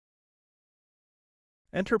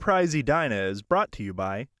Enterprise Edina is brought to you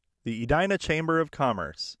by the Edina Chamber of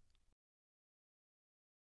Commerce.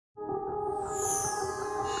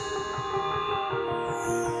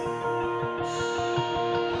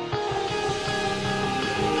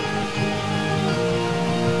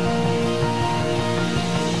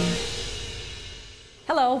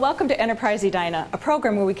 Hello, welcome to Enterprise Edina, a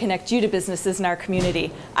program where we connect you to businesses in our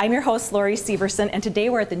community. I'm your host, Lori Severson, and today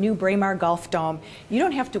we're at the new Braemar Golf Dome. You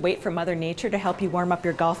don't have to wait for Mother Nature to help you warm up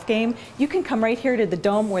your golf game. You can come right here to the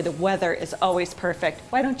dome where the weather is always perfect.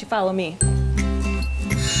 Why don't you follow me?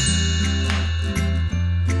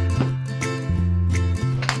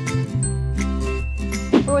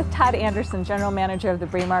 We're with Todd Anderson, General Manager of the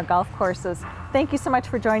Braemar Golf Courses. Thank you so much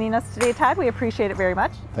for joining us today, Todd. We appreciate it very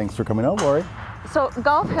much. Thanks for coming out, Lori. So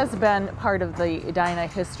golf has been part of the Edina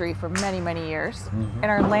history for many, many years. And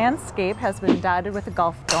our landscape has been dotted with a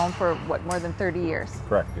golf dome for, what, more than 30 years?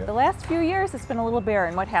 Correct, yeah. The last few years, it's been a little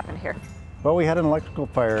barren. What happened here? Well, we had an electrical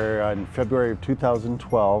fire in February of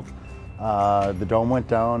 2012. The dome went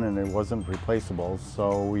down and it wasn't replaceable,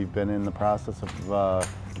 so we've been in the process of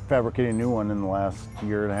fabricating a new one in the last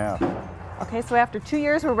year and a half. Okay, so after 2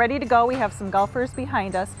 years, we're ready to go. We have some golfers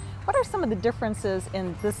behind us. What are some of the differences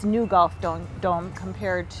in this new golf dome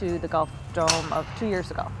compared to the golf dome of 2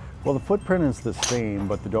 years ago? Well, the footprint is the same,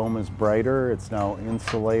 but the dome is brighter. It's now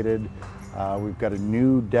insulated. We've got a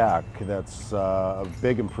new deck that's a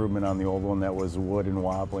big improvement on the old one that was wood and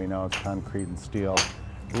wobbly. Now it's concrete and steel.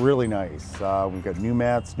 Really nice. We've got new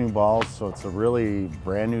mats, new balls, so it's a really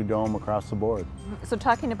brand new dome across the board. So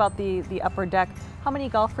talking about the upper deck, how many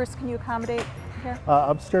golfers can you accommodate here?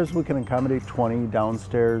 Upstairs we can accommodate 20,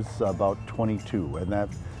 downstairs about 22, and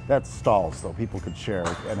that's stalls, so people could share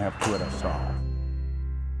and have two in a stall.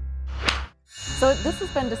 So this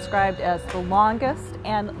has been described as the longest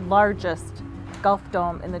and largest golf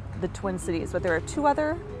dome in the Twin Cities, but there are two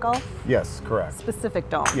other golf Yes, correct. specific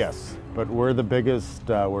domes. Yes, but we're the biggest.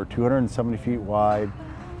 We're 270 feet wide,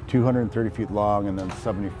 230 feet long, and then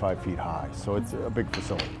 75 feet high, so it's a big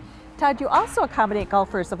facility. Todd, you also accommodate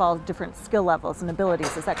golfers of all different skill levels and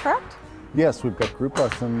abilities, is that correct? Yes, we've got group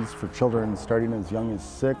lessons for children starting as young as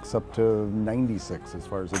 6 up to 96 as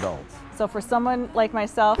far as adults. So for someone like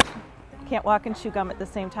myself, can't walk and chew gum at the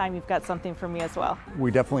same time, you've got something for me as well. We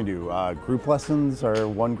definitely do. Group lessons are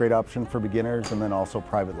one great option for beginners, and then also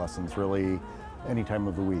private lessons, really any time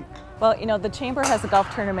of the week. Well, you know, the Chamber has a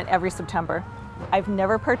golf tournament every September. I've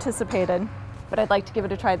never participated, but I'd like to give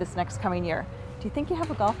it a try this next coming year. Do you think you have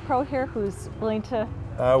a golf pro here who's willing to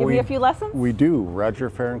give me a few lessons? We do. Roger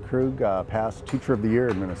Ferenkrug, past Teacher of the Year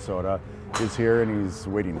in Minnesota, is here and he's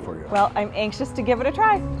waiting for you. Well, I'm anxious to give it a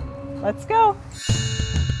try. Let's go.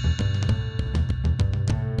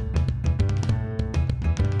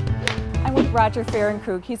 I'm with Roger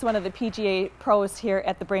Ferenkrug. He's one of the PGA pros here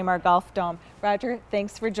at the Braemar Golf Dome. Roger,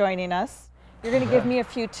 thanks for joining us. You're going to give me a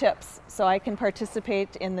few tips so I can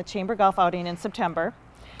participate in the Chamber Golf outing in September.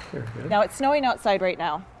 Now it's snowing outside right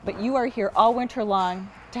now, but you are here all winter long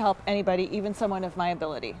to help anybody, even someone of my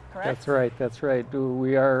ability, correct? That's right, that's right.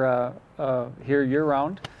 We are here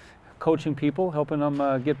year-round, coaching people, helping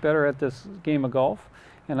them get better at this game of golf.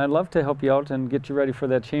 And I'd love to help you out and get you ready for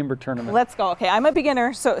that chamber tournament. Let's go. Okay, I'm a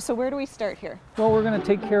beginner, so where do we start here? Well, we're going to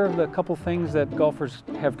take care of the couple things that golfers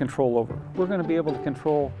have control over. We're going to be able to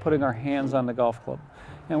control putting our hands on the golf club.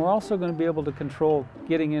 And we're also going to be able to control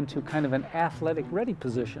getting into kind of an athletic ready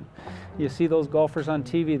position. You see those golfers on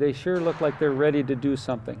TV, they sure look like they're ready to do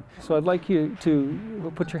something. So I'd like you to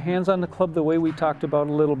put your hands on the club the way we talked about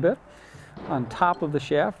a little bit, on top of the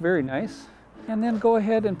shaft, very nice. And then go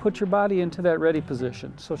ahead and put your body into that ready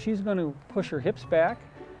position. So she's going to push her hips back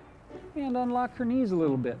and unlock her knees a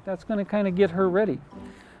little bit. That's going to kind of get her ready.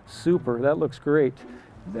 Super, that looks great.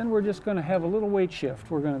 Then we're just going to have a little weight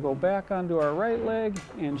shift. We're going to go back onto our right leg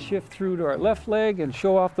and shift through to our left leg and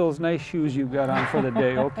show off those nice shoes you've got on for the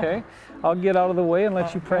day, okay? I'll get out of the way and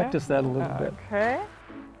let you practice that a little bit. Okay.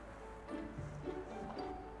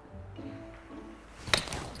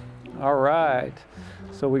 All right.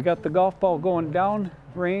 So we got the golf ball going down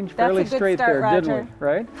range fairly straight there, didn't we?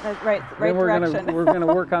 Right? Right direction. We're going to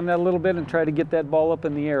work on that a little bit and try to get that ball up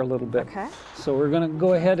in the air a little bit. Okay. So we're going to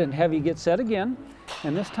go ahead and have you get set again.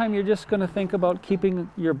 And this time you're just going to think about keeping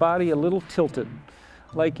your body a little tilted,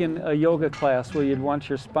 like in a yoga class where you'd want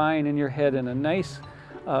your spine and your head in a nice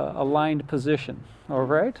aligned position. All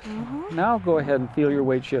right? Now go ahead and feel your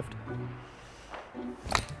weight shift.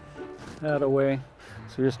 That away.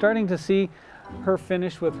 So you're starting to see her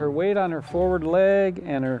finish with her weight on her forward leg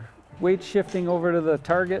and her weight shifting over to the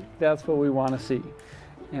target. That's what we want to see.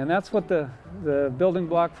 And that's what the building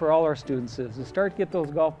block for all our students is to start get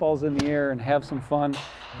those golf balls in the air and have some fun.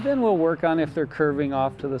 Then we'll work on if they're curving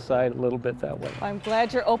off to the side a little bit that way. I'm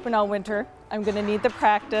glad you're open all winter. I'm going to need the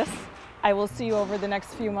practice. I will see you over the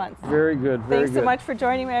next few months. Very good, very good. Thanks so much for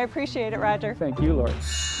joining me. I appreciate it, Roger. Thank you, Lori.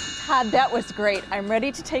 Todd, that was great. I'm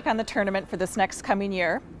ready to take on the tournament for this next coming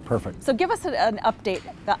year. Perfect. So give us an update.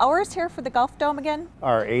 The hours here for the Golf Dome again?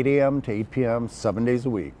 Are 8 a.m. to 8 p.m., 7 days a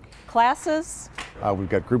week. Classes? We've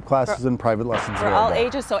got group classes and private lessons For available. all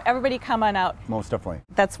ages, so everybody come on out. Most definitely.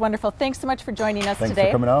 That's wonderful. Thanks so much for joining us Thanks today.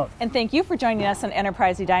 for coming out. And thank you for joining us on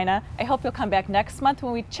Enterprise Edina. I hope you'll come back next month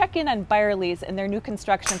when we check in on Byerly's and their new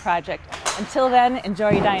construction project. Until then,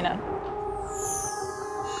 enjoy Edina.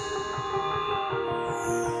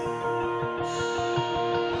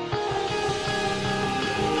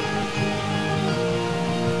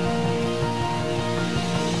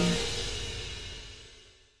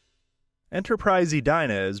 Enterprise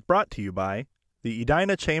Edina is brought to you by the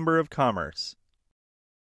Edina Chamber of Commerce.